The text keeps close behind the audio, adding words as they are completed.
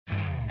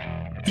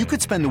You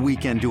could spend the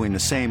weekend doing the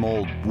same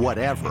old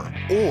whatever,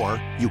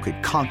 or you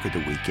could conquer the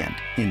weekend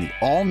in the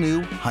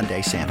all-new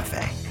Hyundai Santa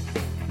Fe.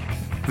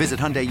 Visit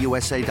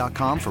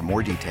HyundaiUSA.com for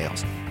more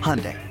details.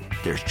 Hyundai,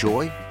 there's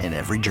joy in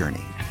every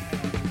journey.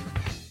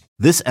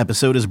 This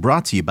episode is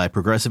brought to you by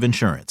Progressive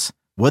Insurance.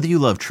 Whether you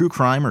love true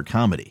crime or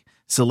comedy,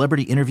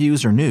 celebrity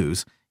interviews or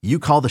news, you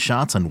call the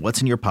shots on what's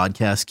in your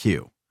podcast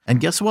queue. And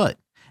guess what?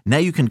 Now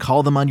you can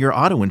call them on your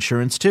auto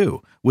insurance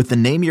too with the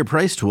Name Your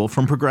Price tool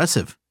from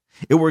Progressive.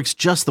 It works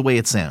just the way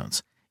it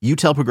sounds. You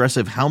tell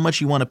Progressive how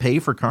much you want to pay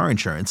for car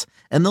insurance,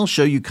 and they'll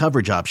show you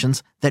coverage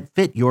options that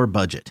fit your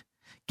budget.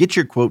 Get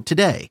your quote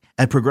today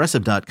at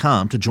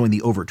Progressive.com to join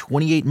the over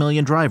 28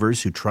 million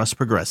drivers who trust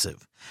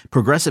Progressive.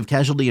 Progressive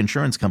Casualty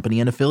Insurance Company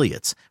and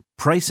Affiliates.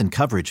 Price and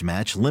coverage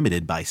match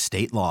limited by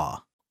state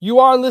law. You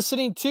are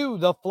listening to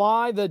the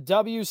Fly the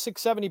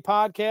W670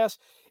 podcast.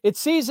 It's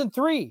season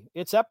 3.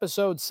 It's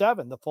episode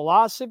 7, The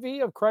Philosophy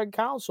of Craig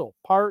Counsell,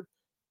 part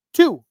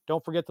 2.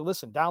 Don't forget to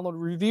listen, download,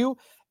 review,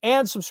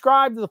 and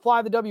subscribe to the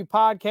Fly the W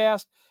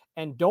podcast.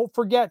 And don't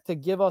forget to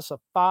give us a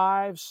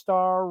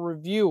 5-star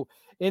review.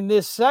 In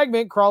this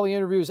segment, Crawley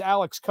interviews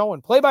Alex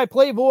Cohen,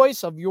 play-by-play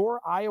voice of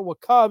your Iowa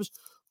Cubs,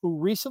 who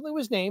recently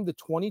was named the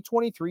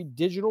 2023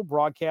 Digital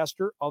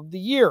Broadcaster of the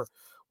Year.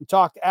 We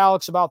talked to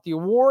Alex about the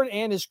award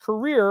and his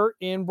career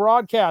in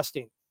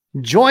broadcasting.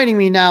 Joining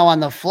me now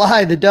on the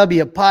Fly the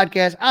W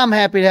podcast, I'm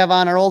happy to have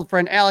on our old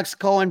friend Alex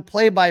Cohen,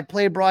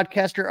 play-by-play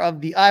broadcaster of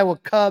the Iowa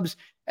Cubs.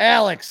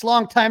 Alex,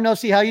 long time no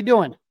see. How you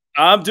doing?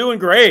 I'm doing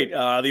great.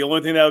 The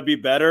only thing that would be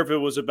better if it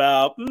was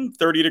about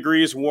 30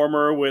 degrees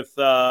warmer with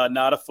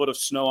not a foot of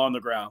snow on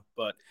the ground.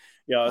 But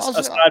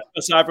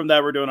aside from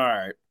that, we're doing all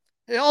right.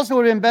 It also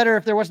would have been better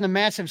if there wasn't a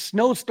massive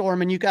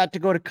snowstorm and you got to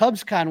go to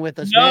CubsCon with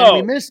us. No, man.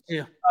 We missed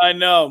you. I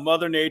know.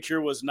 Mother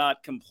Nature was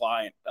not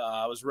compliant.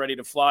 I was ready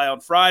to fly on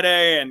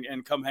Friday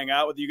and come hang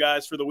out with you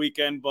guys for the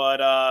weekend. But,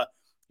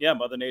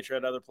 Mother Nature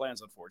had other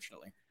plans,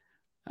 unfortunately.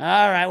 All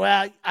right.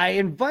 Well, I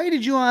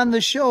invited you on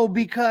the show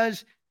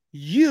because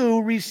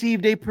you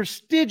received a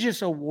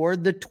prestigious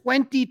award, the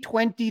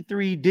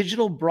 2023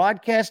 Digital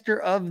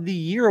Broadcaster of the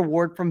Year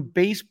Award from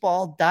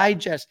Baseball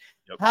Digest.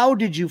 Yep. How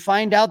did you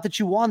find out that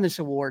you won this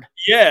award?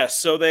 Yeah,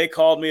 so they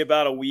called me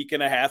about a week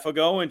and a half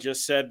ago and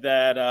just said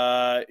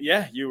that,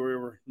 you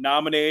were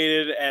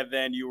nominated and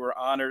then you were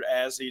honored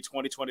as the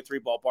 2023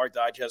 Ballpark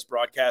Digest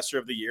Broadcaster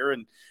of the Year.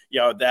 And,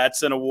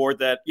 that's an award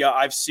that,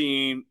 I've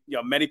seen,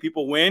 many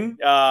people win.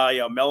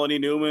 Melanie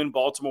Newman,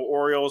 Baltimore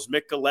Orioles,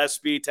 Mick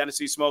Gillespie,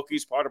 Tennessee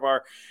Smokies, part of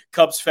our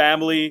Cubs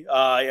family,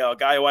 a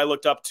guy who I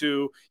looked up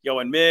to,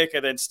 and Mick,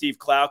 and then Steve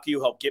Klauke,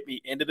 who helped get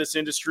me into this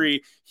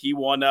industry. He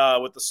won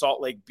with the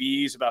Salt Lake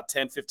Bees about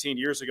 10, 15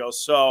 years ago.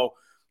 So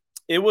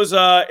it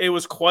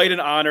was quite an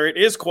honor. It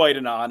is quite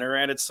an honor.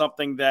 And it's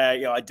something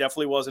that, I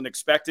definitely wasn't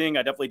expecting.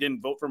 I definitely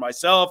didn't vote for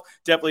myself.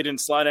 Definitely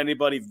didn't slide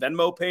anybody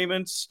Venmo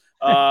payments.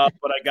 But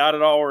I got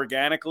it all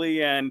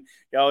organically. And,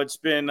 it's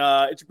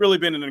really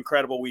been an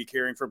incredible week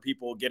hearing from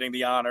people, getting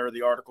the honor,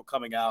 the article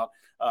coming out,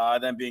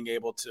 then being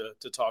able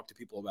to talk to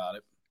people about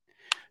it.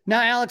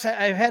 Now, Alex,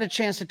 I've had a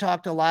chance to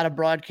talk to a lot of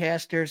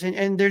broadcasters,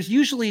 and there's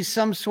usually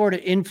some sort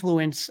of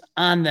influence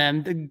on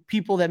them, the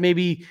people that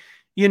maybe,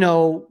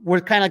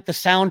 were kind of like the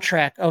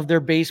soundtrack of their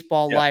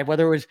baseball life,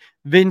 whether it was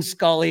Vin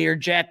Scully or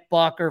Jack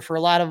Buck, or for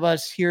a lot of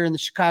us here in the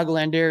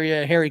Chicagoland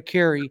area, Harry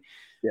Carey.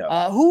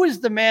 Yeah. Who is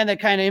the man that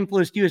kind of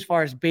influenced you as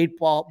far as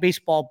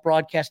baseball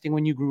broadcasting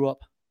when you grew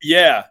up?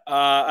 Yeah,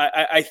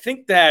 I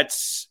think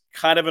that's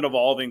kind of an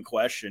evolving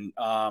question.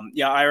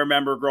 I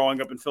remember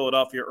growing up in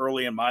Philadelphia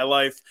early in my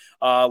life,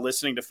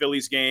 listening to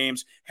Phillies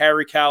games,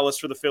 Harry Callis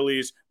for the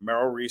Phillies,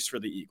 Merrill Reese for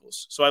the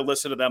Eagles. So I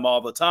listen to them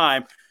all the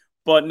time.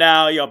 But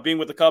now, being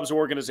with the Cubs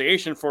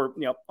organization for,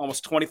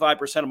 almost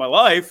 25% of my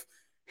life,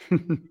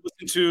 listen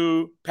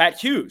to Pat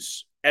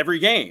Hughes every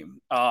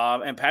game.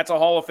 And Pat's a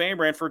Hall of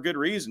Famer, and for good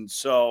reason.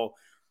 So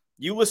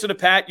you listen to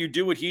Pat, you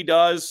do what he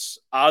does,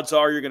 odds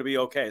are you're going to be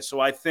okay. So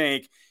I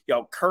think,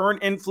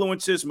 current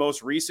influences,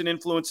 most recent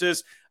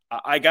influences,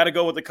 I got to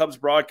go with the Cubs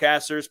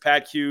broadcasters,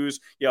 Pat Hughes,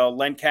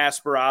 Len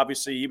Casper,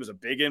 obviously, he was a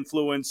big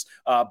influence.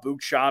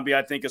 Boog Shambi,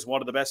 I think, is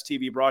one of the best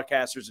TV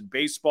broadcasters in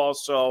baseball.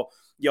 So,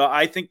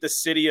 I think the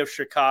city of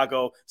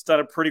Chicago has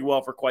done it pretty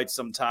well for quite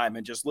some time.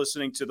 And just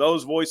listening to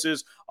those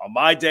voices on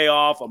my day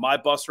off, on my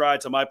bus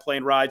rides, on my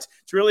plane rides,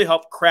 to really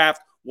help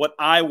craft what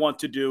I want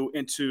to do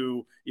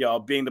into,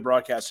 being the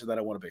broadcaster that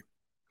I want to be.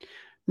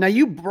 Now,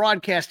 you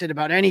broadcasted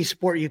about any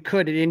sport you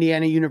could at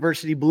Indiana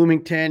University,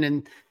 Bloomington,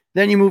 and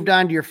then you moved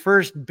on to your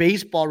first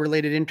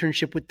baseball-related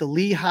internship with the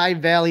Lehigh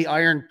Valley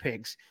Iron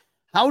Pigs.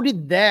 How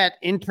did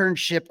that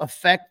internship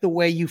affect the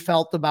way you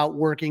felt about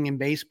working in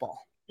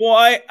baseball?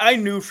 Well, I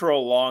knew for a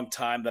long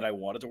time that I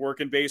wanted to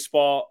work in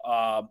baseball.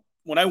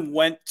 When I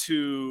went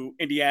to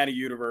Indiana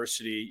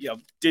University,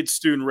 did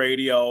student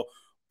radio,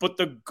 but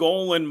the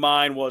goal in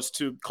mind was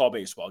to call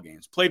baseball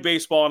games. Played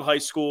baseball in high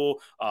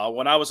school.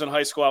 When I was in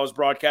high school, I was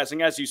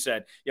broadcasting, as you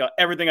said,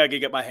 everything I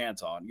could get my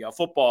hands on.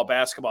 Football,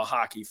 basketball,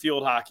 hockey,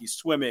 field hockey,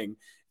 swimming,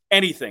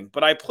 anything.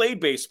 But I played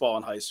baseball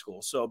in high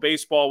school, so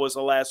baseball was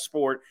the last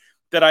sport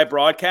that I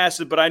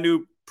broadcasted. But I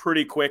knew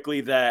pretty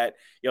quickly that,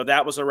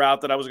 that was a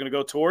route that I was going to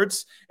go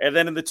towards. And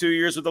then in the 2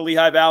 years with the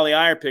Lehigh Valley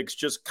Iron Pigs,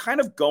 just kind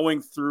of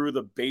going through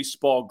the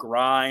baseball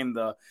grind,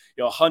 the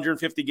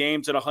 150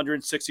 games in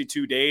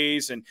 162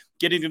 days, and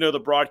getting to know the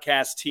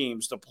broadcast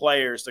teams, the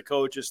players, the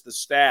coaches, the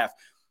staff.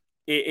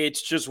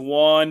 It's just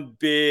one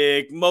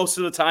big, most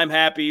of the time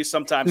happy,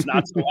 sometimes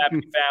not so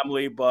happy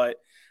family, but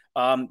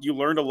you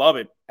learn to love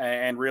it,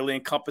 and really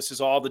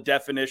encompasses all the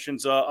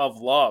definitions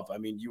of love. I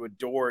mean, you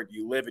adore it,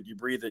 you live it, you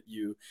breathe it.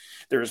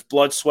 There's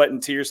blood, sweat,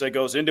 and tears that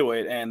goes into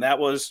it. And that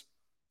was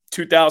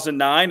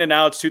 2009, and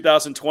now it's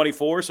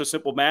 2024. So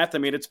simple math. I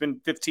mean, it's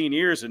been 15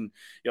 years, and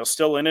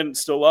still in it and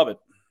still love it.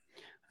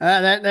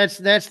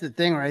 That's the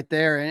thing right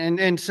there.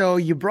 And so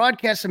you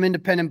broadcast some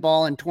independent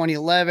ball in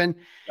 2011.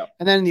 Yep.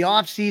 And then in the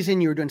off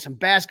season, you were doing some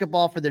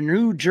basketball for the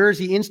New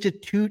Jersey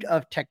Institute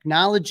of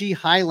Technology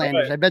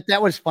Highlanders. Right. I bet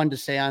that was fun to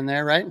say on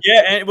there, right?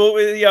 Yeah. And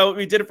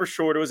we did it for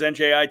short. It was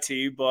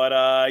NJIT, but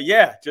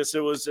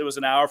it was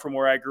an hour from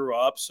where I grew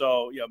up.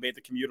 So, made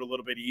the commute a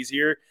little bit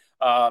easier.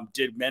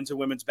 Did men's and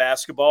women's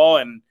basketball,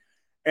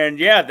 and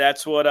yeah,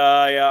 that's what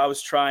I was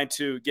trying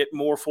to get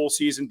more full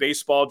season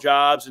baseball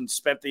jobs, and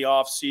spent the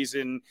off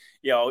season,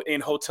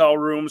 in hotel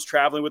rooms,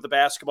 traveling with the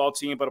basketball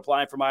team, but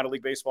applying for minor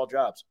league baseball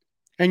jobs.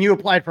 And you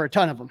applied for a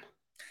ton of them.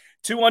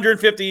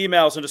 250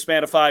 emails in a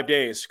span of 5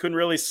 days. Couldn't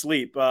really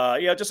sleep.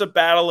 Just a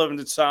battle of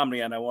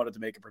insomnia, and I wanted to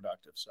make it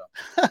productive.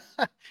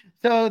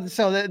 So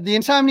the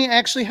insomnia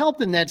actually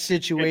helped in that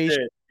situation. It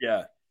did,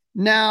 yeah.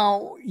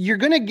 Now, you're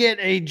going to get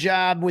a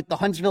job with the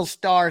Huntsville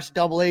Stars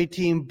AA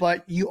team,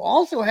 but you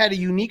also had a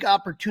unique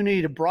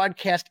opportunity to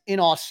broadcast in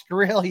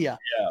Australia.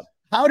 Yeah.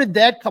 How did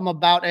that come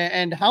about,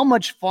 and how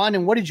much fun,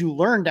 and what did you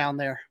learn down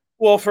there?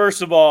 Well,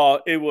 first of all,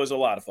 it was a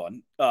lot of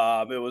fun.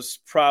 It was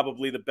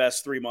probably the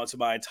best 3 months of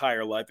my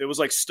entire life. It was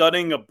like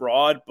studying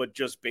abroad, but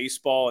just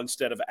baseball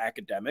instead of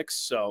academics.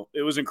 So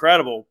it was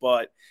incredible.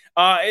 But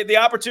the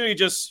opportunity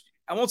just,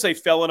 I won't say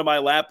fell into my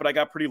lap, but I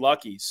got pretty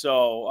lucky.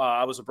 So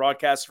I was a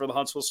broadcaster for the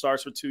Huntsville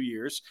Stars for 2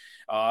 years.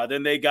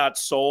 Then they got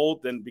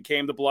sold, then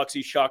became the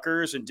Biloxi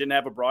Shuckers, and didn't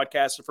have a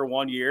broadcaster for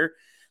 1 year.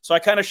 So I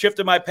kind of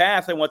shifted my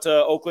path. I went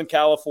to Oakland,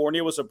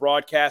 California, was a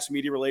broadcast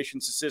media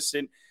relations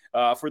assistant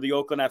for the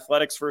Oakland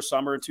Athletics for a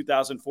summer in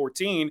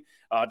 2014.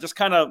 Just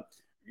kind of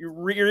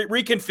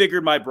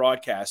reconfigured my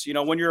broadcast.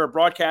 When you're a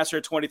broadcaster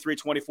at 23,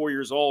 24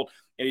 years old,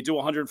 and you do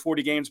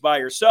 140 games by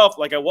yourself,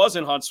 like I was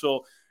in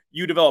Huntsville,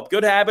 you develop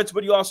good habits,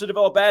 but you also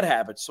develop bad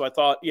habits. So I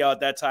thought,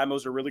 at that time, it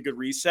was a really good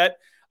reset.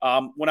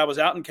 When I was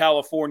out in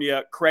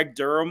California, Craig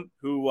Durham,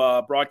 who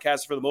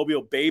broadcasted for the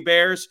Mobile Bay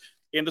Bears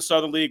in the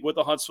Southern League with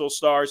the Huntsville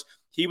Stars,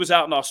 he was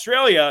out in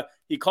Australia.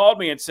 He called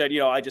me and said,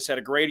 I just had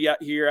a great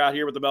year out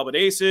here with the Melbourne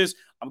Aces.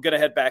 I'm going to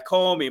head back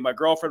home. Me and my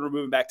girlfriend were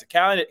moving back to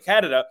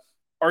Canada.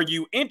 Are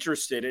you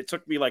interested? It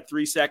took me like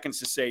 3 seconds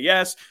to say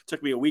yes.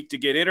 Took me a week to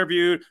get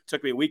interviewed.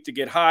 Took me a week to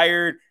get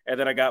hired. And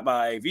then I got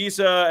my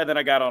visa, and then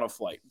I got on a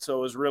flight. So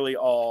it was really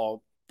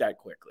all that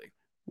quickly.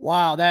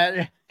 Wow.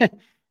 That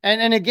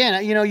and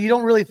again, you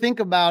don't really think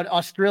about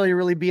Australia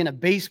really being a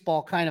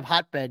baseball kind of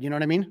hotbed. You know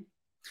what I mean?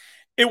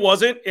 It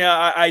wasn't.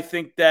 Yeah, I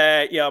think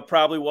that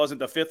probably wasn't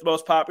the 5th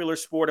most popular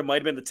sport. It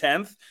might have been the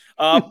 10th.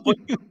 But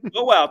you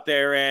go out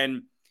there,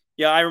 and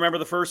I remember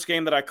the first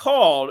game that I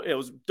called. It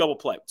was double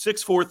play,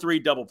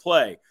 6-4-3 double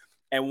play.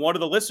 And one of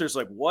the listeners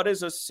like, "What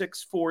is a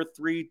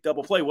 6-4-3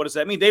 double play? What does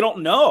that mean?" They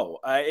don't know.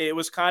 It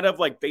was kind of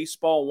like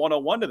baseball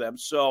 101 to them.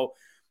 So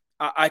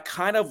I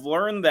kind of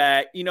learned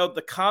that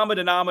the common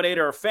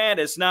denominator of fan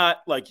is not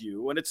like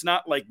you, and it's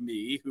not like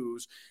me,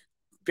 who's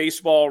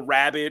baseball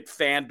rabid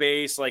fan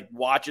base, like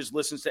watches,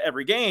 listens to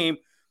every game.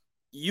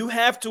 You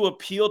have to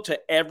appeal to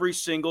every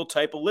single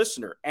type of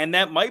listener. And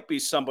that might be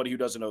somebody who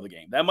doesn't know the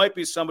game. That might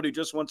be somebody who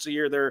just wants to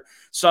hear their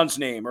son's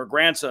name or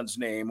grandson's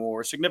name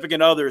or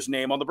significant other's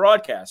name on the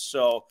broadcast.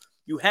 So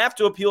you have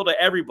to appeal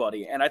to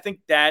everybody. And I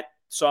think that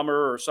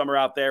summer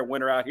out there,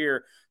 winter out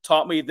here,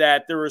 taught me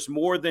that there is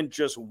more than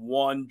just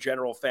one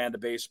general fan to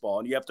baseball,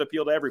 and you have to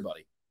appeal to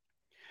everybody.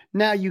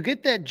 Now you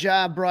get that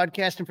job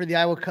broadcasting for the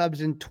Iowa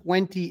Cubs in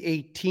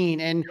 2018.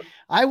 And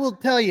I will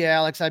tell you,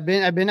 Alex, I've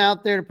been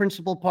out there to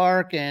Principal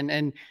Park,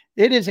 and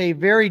it is a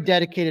very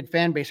dedicated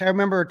fan base. I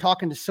remember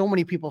talking to so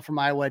many people from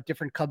Iowa at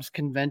different Cubs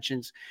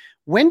conventions.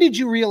 When did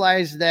you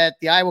realize that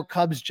the Iowa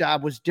Cubs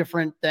job was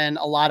different than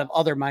a lot of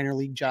other minor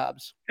league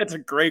jobs? That's a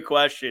great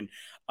question.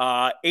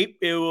 So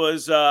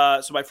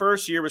my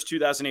first year was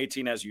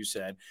 2018, as you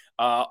said,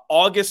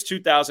 August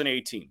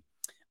 2018.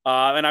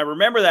 And I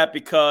remember that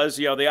because,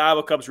 the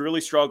Iowa Cubs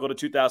really struggled in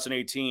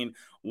 2018,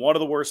 one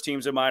of the worst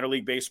teams in minor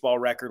league baseball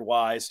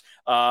record-wise.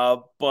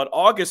 But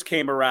August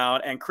came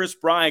around, and Chris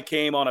Bryant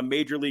came on a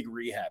major league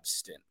rehab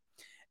stint.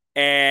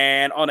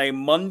 And on a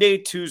Monday,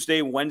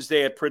 Tuesday,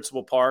 Wednesday at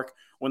Principal Park,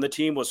 when the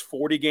team was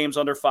 40 games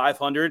under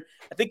 500,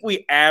 I think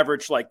we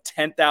averaged like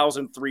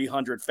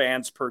 10,300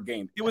 fans per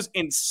game. It was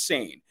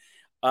insane.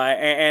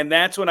 And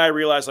that's when I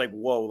realized, like,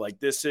 whoa, like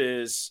this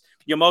is –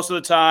 most of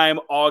the time,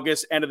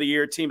 August, end of the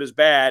year, team is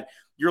bad.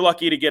 you're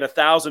lucky to get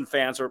 1,000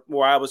 fans, or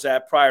where I was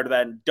at prior to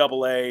that in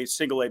AA,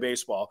 single A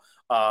baseball.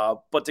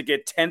 But to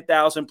get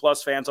 10,000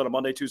 plus fans on a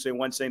Monday, Tuesday,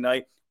 Wednesday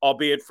night,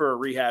 albeit for a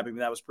rehab, I mean,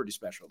 that was pretty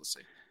special to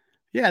see.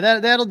 Yeah,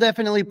 that'll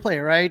definitely play,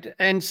 right?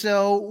 And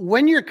so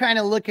when you're kind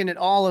of looking at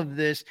all of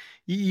this,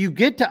 you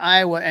get to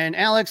Iowa, and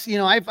Alex,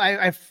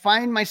 I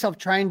find myself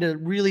trying to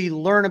really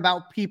learn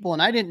about people,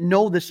 and I didn't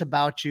know this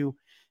about you,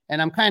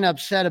 and I'm kind of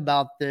upset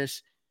about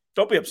this.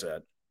 Don't be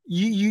upset.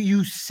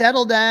 You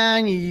settle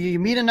down, you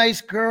meet a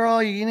nice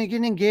girl, you're gonna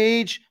get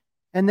engaged,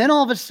 and then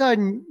all of a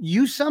sudden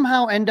you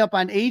somehow end up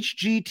on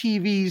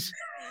HGTV's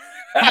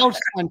House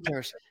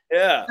Hunters.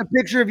 Yeah, a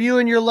picture of you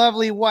and your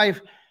lovely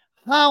wife.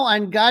 How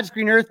on God's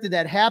green earth did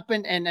that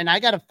happen? And I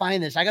got to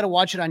find this. I got to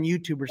watch it on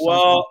YouTube or something.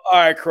 Well, all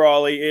right,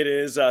 Crawley. It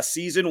is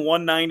season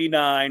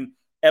 199,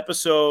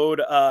 episode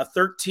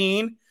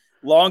 13,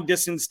 Long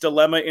Distance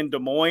Dilemma in Des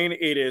Moines.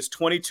 It is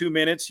 22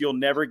 minutes. You'll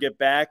never get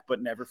back,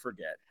 but never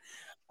forget.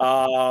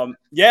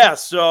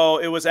 So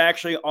it was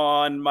actually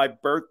on my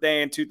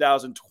birthday in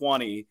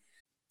 2020.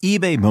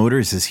 eBay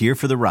Motors is here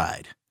for the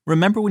ride.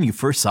 Remember when you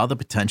first saw the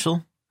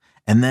potential?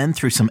 And then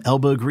through some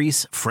elbow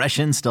grease, fresh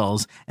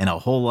installs, and a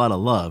whole lot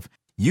of love,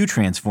 you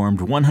transformed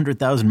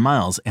 100,000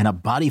 miles and a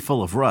body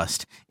full of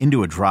rust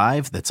into a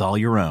drive that's all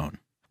your own.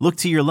 Look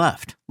to your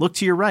left. Look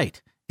to your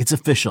right. It's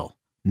official.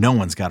 No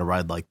one's got a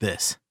ride like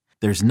this.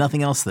 There's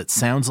nothing else that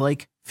sounds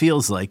like,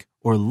 feels like,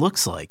 or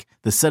looks like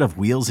the set of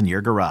wheels in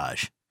your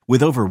garage.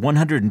 With over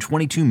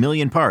 122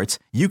 million parts,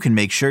 you can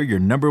make sure your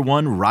number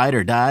one ride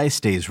or die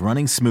stays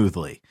running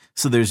smoothly.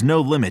 So there's no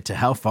limit to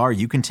how far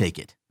you can take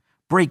it.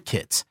 Brake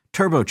kits,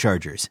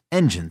 turbochargers,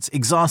 engines,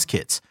 exhaust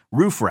kits,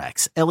 roof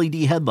racks, LED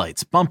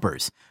headlights,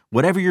 bumpers,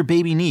 whatever your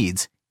baby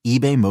needs,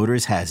 eBay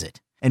Motors has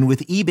it. And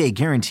with eBay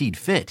Guaranteed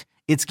Fit,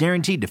 it's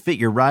guaranteed to fit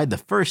your ride the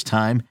first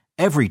time,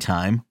 every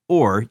time,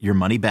 or your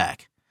money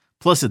back.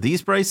 Plus at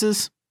these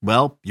prices,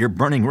 well, you're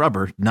burning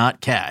rubber,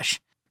 not cash.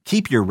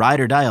 Keep your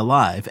ride or die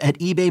alive at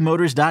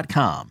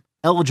ebaymotors.com.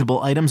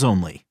 Eligible items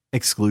only.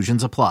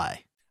 Exclusions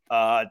apply.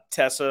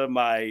 Tessa,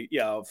 my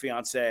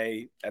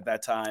fiance at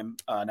that time,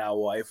 now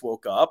wife,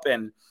 woke up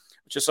and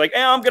just like,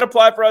 hey, I'm going to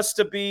apply for us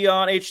to be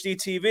on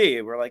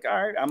HDTV. We're like, all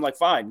right. I'm like,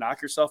 fine,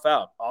 knock yourself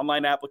out.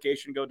 Online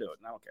application, go do it.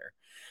 I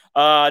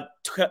don't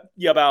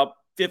care. About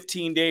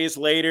 15 days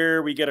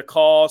later, we get a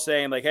call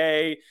saying like,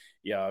 hey,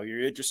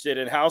 you're interested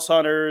in House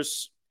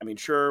Hunters. I mean,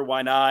 sure,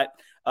 why not?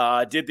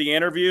 Did the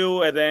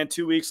interview, and then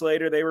 2 weeks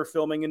later, they were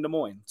filming in Des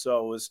Moines.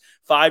 So it was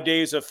 5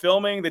 days of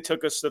filming. They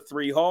took us to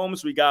 3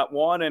 homes. We got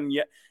one, and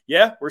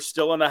we're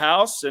still in the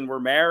house, and we're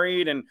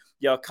married. And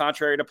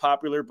contrary to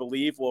popular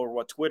belief, or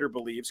what Twitter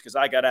believes, because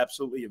I got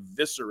absolutely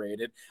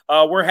eviscerated,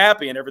 we're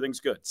happy and everything's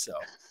good. So.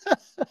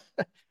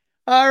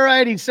 All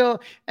righty. So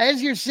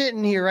as you're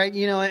sitting here, right,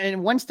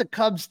 and once the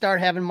Cubs start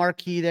having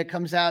marquee that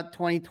comes out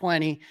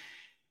 2020.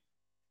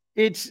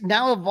 It's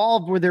now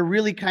evolved where they're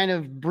really kind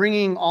of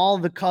bringing all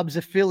the Cubs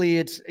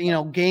affiliates,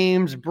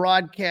 games,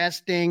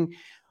 broadcasting.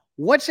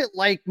 What's it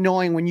like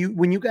knowing when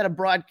you got to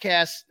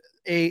broadcast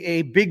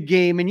a big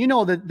game, and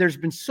that there's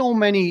been so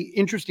many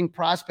interesting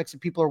prospects that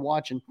people are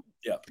watching?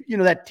 Yeah.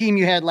 That team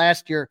you had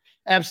last year,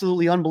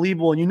 absolutely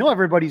unbelievable. And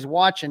everybody's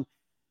watching.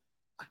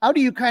 How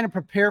do you kind of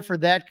prepare for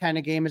that kind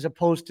of game as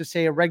opposed to,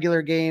 say, a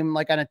regular game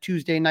like on a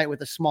Tuesday night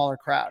with a smaller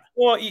crowd?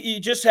 Well, you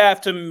just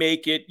have to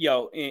make it,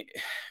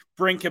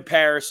 bring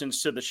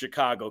comparisons to the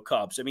Chicago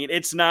Cubs. I mean,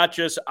 it's not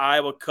just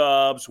Iowa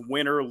Cubs,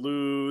 win or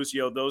lose,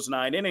 those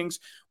 9 innings.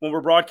 When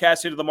we're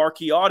broadcasting to the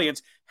marquee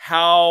audience,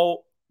 how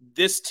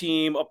this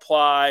team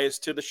applies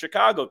to the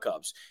Chicago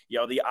Cubs.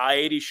 The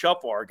I-80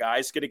 shuffle, are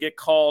guys going to get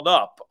called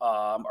up?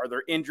 Are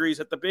there injuries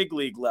at the big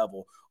league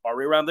level? Are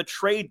we around the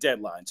trade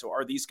deadline? So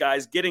are these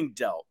guys getting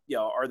dealt?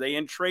 Are they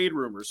in trade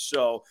rumors?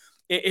 So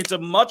it's a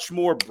much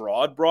more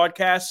broad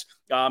broadcast,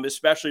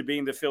 especially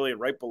being the affiliate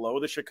right below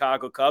the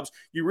Chicago Cubs.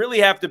 You really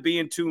have to be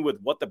in tune with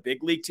what the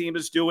big league team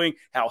is doing,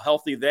 how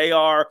healthy they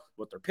are,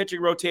 what their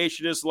pitching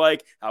rotation is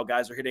like, how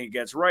guys are hitting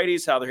against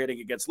righties, how they're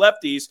hitting against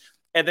lefties,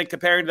 and then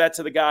comparing that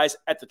to the guys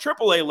at the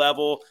AAA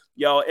level,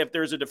 if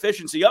there's a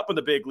deficiency up in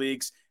the big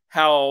leagues,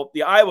 how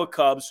the Iowa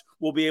Cubs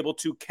will be able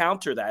to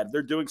counter that. If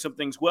they're doing some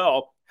things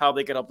well, how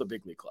they can help the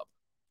big league club.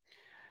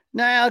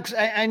 Now, Alex,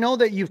 I know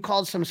that you've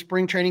called some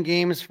spring training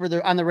games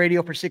on the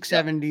radio for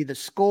 670, The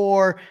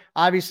Score.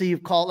 Obviously,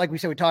 you've called, like we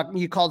said,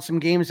 you called some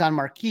games on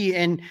Marquee.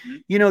 And,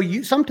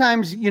 you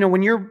sometimes,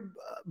 when you're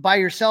by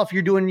yourself,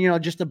 you're doing,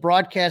 just the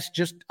broadcast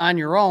just on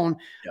your own.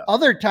 Yeah.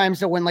 Other times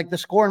that when like The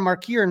Score and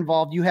Marquee are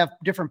involved, you have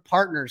different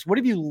partners. What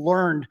have you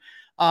learned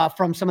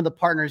from some of the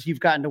partners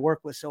you've gotten to work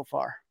with so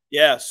far?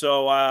 Yeah,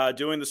 so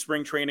doing the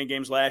spring training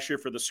games last year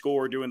for The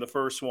Score, doing the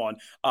first one,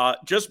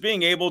 just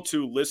being able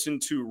to listen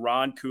to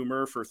Ron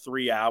Coomer for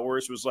 3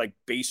 hours was like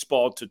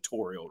baseball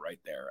tutorial right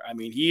there. I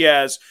mean, he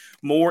has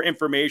more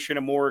information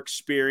and more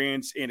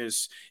experience in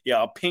his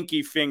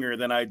pinky finger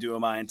than I do in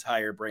my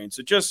entire brain.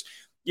 So just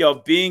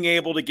being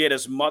able to get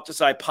as much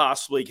as I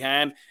possibly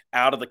can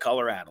out of the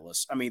color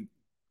analysts. I mean,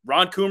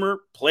 Ron Coomer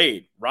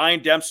played.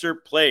 Ryan Dempster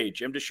played.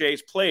 Jim DeShays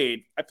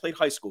played. I played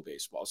high school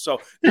baseball.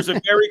 So there's a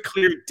very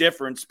clear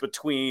difference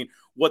between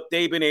what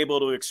they've been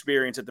able to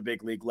experience at the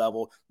big league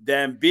level,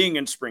 them being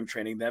in spring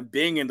training, them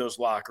being in those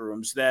locker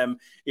rooms, them,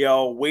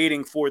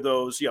 waiting for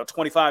those,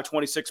 25,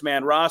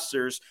 26-man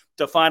rosters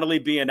to finally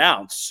be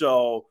announced.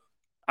 So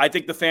I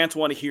think the fans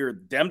want to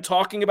hear them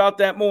talking about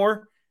that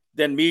more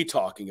than me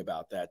talking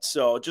about that.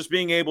 So just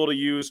being able to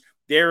use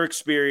their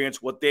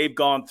experience, what they've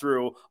gone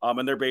through,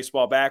 and their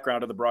baseball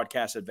background to the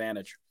broadcast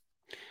advantage.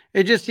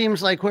 It just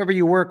seems like whoever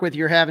you work with,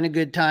 you're having a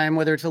good time,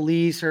 whether it's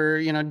Elise or,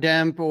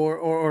 Demp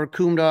or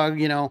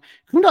Coomdog.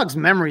 Coomdog's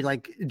memory,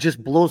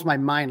 just blows my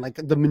mind. Like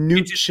the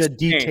minutia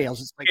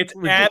details. It's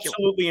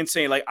absolutely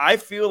insane. Like, I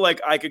feel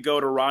like I could go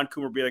to Ron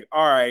Coomer and be like,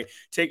 all right,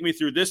 take me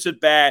through this at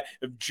bat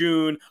of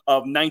June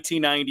of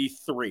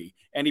 1993.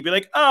 And he'd be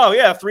like, oh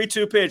yeah,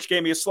 3-2 pitch,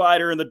 gave me a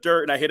slider in the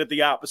dirt and I hit it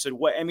the opposite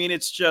way. I mean,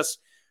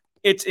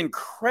 it's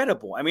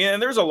incredible. I mean,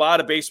 and there's a lot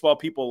of baseball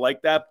people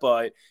like that,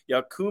 but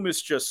Coom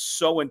is just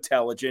so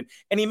intelligent,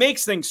 and he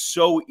makes things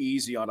so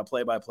easy on a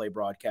play-by-play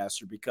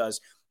broadcaster because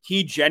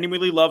he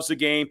genuinely loves the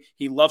game.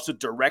 He loves the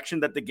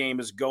direction that the game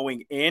is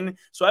going in.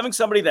 So having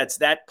somebody that's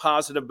that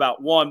positive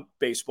about, one,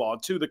 baseball,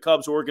 and two, the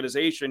Cubs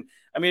organization,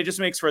 I mean, it just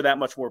makes for that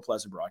much more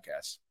pleasant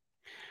broadcast.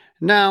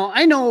 Now,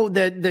 I know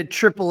that the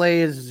AAA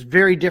is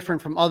very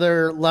different from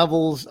other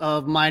levels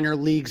of minor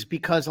leagues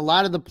because a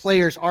lot of the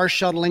players are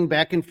shuttling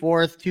back and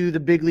forth to the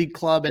big league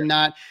club and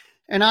not.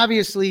 And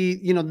obviously,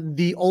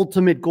 the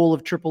ultimate goal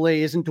of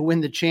AAA isn't to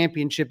win the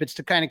championship. It's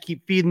to kind of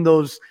keep feeding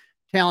those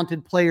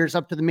talented players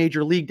up to the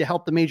major league to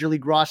help the major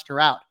league roster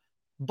out.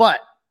 But,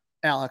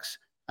 Alex,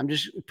 I'm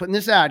just putting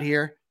this out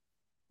here.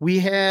 We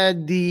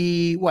had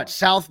the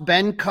South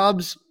Bend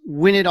Cubs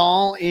win it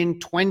all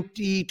in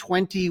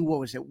 2020. What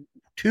was it?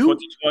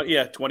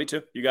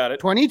 22. You got it.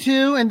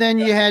 22. And then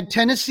you had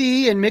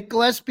Tennessee and Mick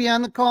Gillespie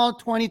on the call,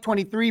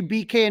 2023.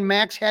 BK and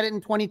Max had it in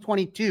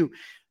 2022.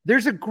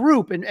 There's a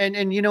group and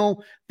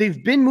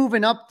they've been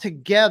moving up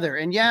together.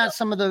 And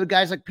some of the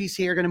guys like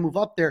PCA are going to move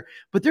up there,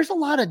 but there's a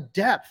lot of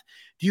depth.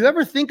 Do you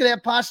ever think of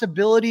that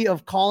possibility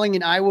of calling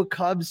an Iowa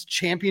Cubs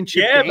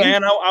championship game? Yeah,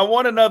 man, I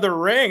want another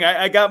ring.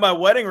 I got my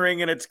wedding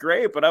ring, and it's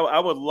great, but I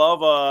would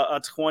love a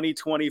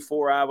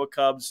 2024 Iowa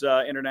Cubs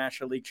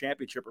International League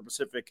Championship or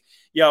Pacific,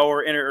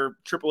 or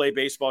AAA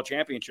baseball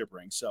championship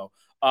ring. So,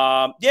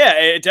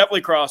 it definitely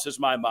crosses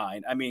my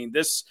mind. I mean,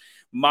 this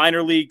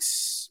minor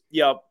leagues,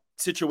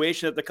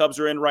 situation that the Cubs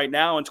are in right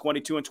now in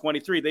 22 and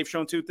 23, they've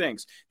shown two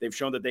things. They've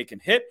shown that they can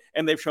hit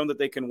and they've shown that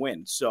they can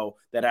win. So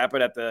that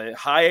happened at the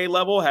high A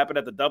level, happened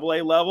at the double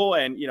A level.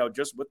 And,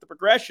 just with the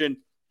progression,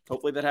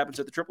 hopefully that happens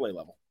at the triple A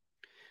level.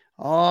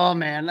 Oh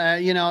man.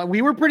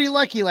 We were pretty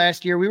lucky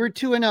last year. We were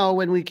 2-0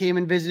 when we came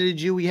and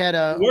visited you. We had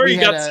a, you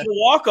got to see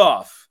the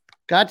walk-off.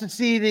 Got to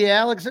see the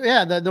Alex.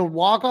 Yeah. The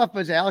walk-off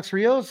was Alex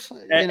Rios.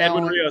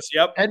 Edwin Rios.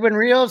 Yep. Edwin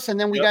Rios. And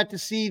then we got to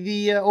see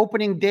the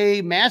opening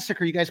day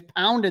massacre. You guys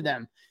pounded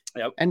them.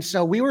 Yep. And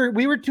so we were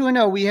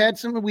 2-0. We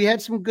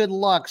had some good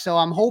luck. So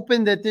I'm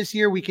hoping that this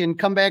year we can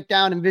come back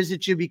down and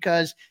visit you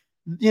because,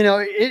 it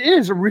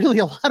is really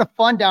a lot of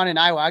fun down in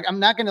Iowa. I'm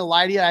not going to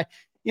lie to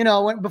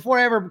you. Before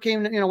I ever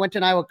went to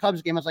an Iowa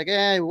Cubs game, I was like,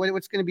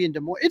 what's going to be in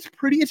Des Moines?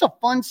 It's a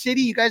fun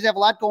city. You guys have a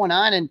lot going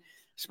on. And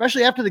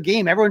especially after the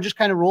game, everyone just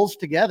kind of rolls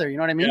together. You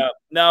know what I mean? Yeah.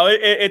 No,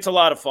 it's a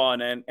lot of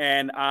fun.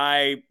 And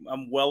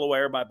I'm well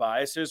aware of my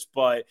biases,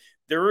 but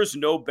there is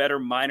no better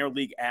minor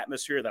league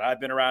atmosphere that I've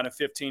been around in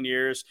 15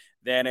 years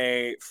than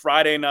a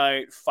Friday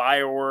night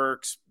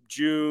fireworks,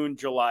 June,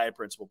 July at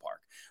Principal Park.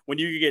 When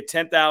you could get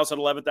 10,000,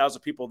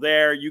 11,000 people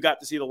there, you got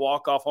to see the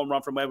walk-off home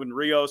run from Edwin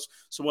Rios.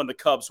 So when the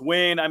Cubs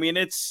win, I mean,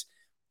 it's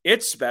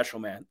special,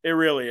 man. It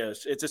really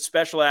is. It's a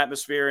special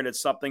atmosphere, and it's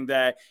something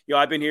that,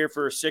 I've been here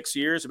for 6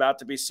 years, about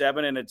to be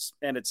 7, and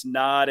it's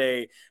not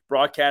a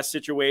broadcast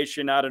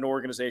situation, not an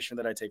organization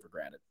that I take for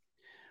granted.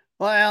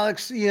 Well,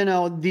 Alex,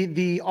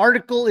 the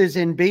article is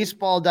in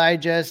Baseball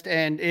Digest,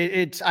 and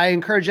I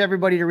encourage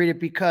everybody to read it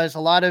because a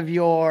lot of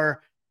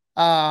your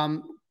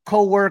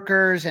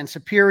coworkers and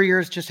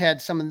superiors just had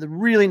some of the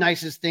really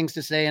nicest things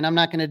to say. And I'm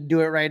not going to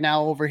do it right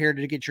now over here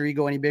to get your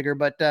ego any bigger,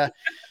 but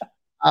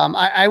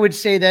I would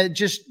say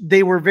that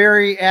they were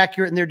very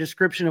accurate in their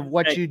description of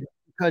what you do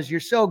because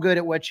you're so good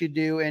at what you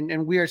do.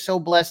 And we are so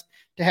blessed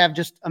to have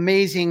just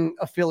amazing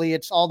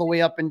affiliates all the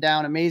way up and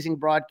down, amazing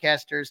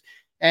broadcasters.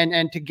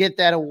 And to get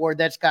that award,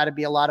 that's got to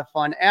be a lot of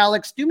fun.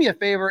 Alex, do me a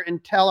favor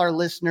and tell our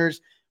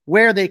listeners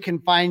where they can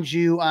find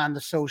you on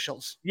the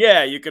socials.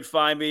 Yeah, you can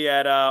find me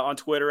on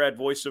Twitter at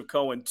Voice of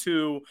Cohen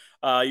 2.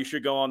 You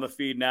should go on the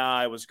feed now.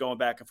 I was going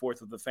back and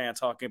forth with the fan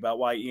talking about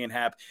why Ian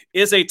Happ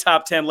is a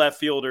top 10 left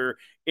fielder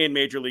in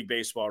Major League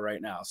Baseball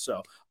right now.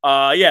 So,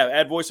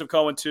 at Voice of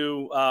Cohen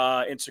 2,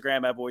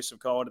 Instagram at Voice of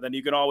Cohen. And then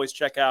you can always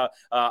check out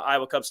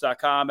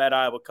iowacubs.com at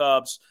Iowa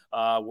Cubs,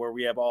 where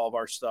we have all of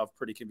our stuff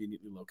pretty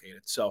conveniently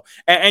located. So,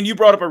 and you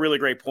brought up a really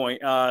great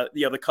point.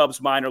 The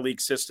Cubs minor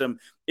league system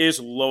is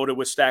loaded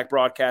with stacked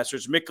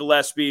broadcasters. Mick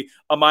Gillespie,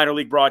 a minor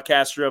league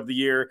broadcaster of the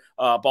year,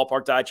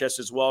 Ballpark Digest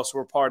as well. So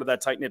we're part of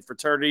that tight-knit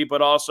fraternity.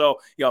 but also,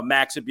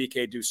 Max and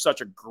BK do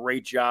such a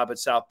great job at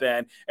South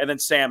Bend, and then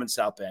Sam in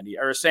South Bend,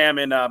 or Sam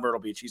in Myrtle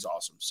Beach. He's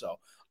awesome. So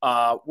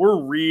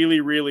we're really,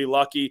 really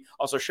lucky.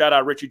 Also, shout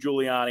out Richie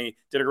Giuliani,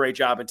 did a great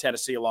job in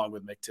Tennessee along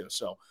with Mick too.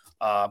 So,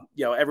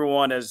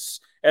 everyone has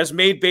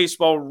made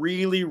baseball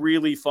really,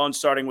 really fun,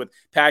 starting with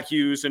Pat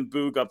Hughes and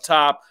Boog up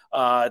top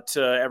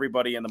to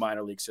everybody in the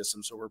minor league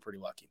system. So we're pretty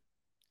lucky.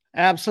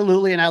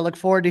 Absolutely. And I look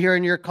forward to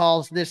hearing your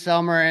calls this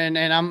summer. And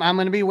I'm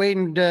going to be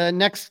waiting to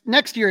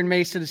next year in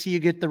Mesa to see you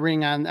get the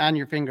ring on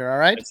your finger. All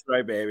right. That's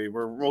right, baby.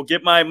 We'll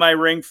get my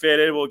ring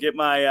fitted. We'll get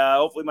my,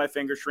 hopefully my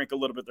fingers shrink a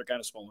little bit. They're kind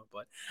of swollen,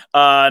 but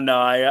no,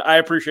 I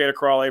appreciate it,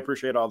 Carl. I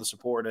appreciate all the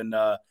support, and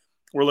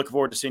we're looking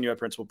forward to seeing you at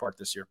Principal Park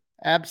this year.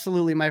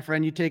 Absolutely, my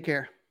friend. You take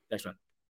care. Thanks, man.